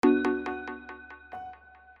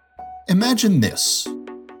Imagine this.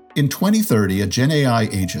 In 2030, a Gen AI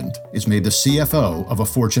agent is made the CFO of a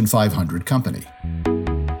Fortune 500 company.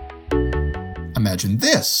 Imagine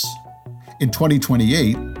this. In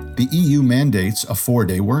 2028, the EU mandates a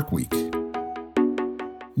 4-day workweek.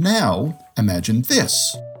 Now, imagine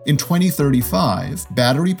this. In 2035,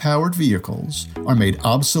 battery-powered vehicles are made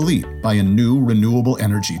obsolete by a new renewable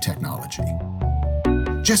energy technology.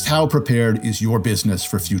 Just how prepared is your business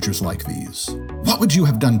for futures like these? What would you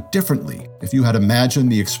have done differently if you had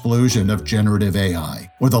imagined the explosion of generative AI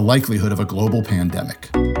or the likelihood of a global pandemic?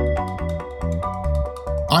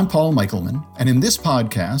 I'm Paul Michelman, and in this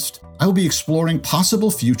podcast, I will be exploring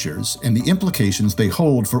possible futures and the implications they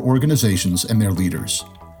hold for organizations and their leaders.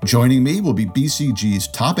 Joining me will be BCG's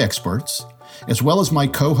top experts, as well as my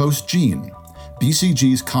co-host Jean,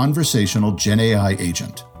 BCG's conversational Gen AI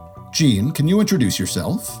agent. Jean, can you introduce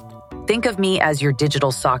yourself? Think of me as your digital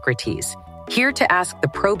Socrates, here to ask the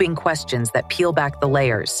probing questions that peel back the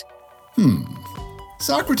layers.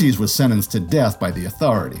 Socrates was sentenced to death by the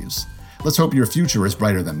authorities. Let's hope your future is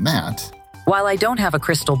brighter than that. While I don't have a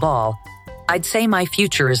crystal ball, I'd say my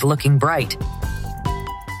future is looking bright.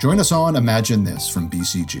 Join us on Imagine This from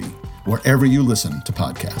BCG, wherever you listen to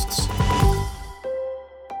podcasts.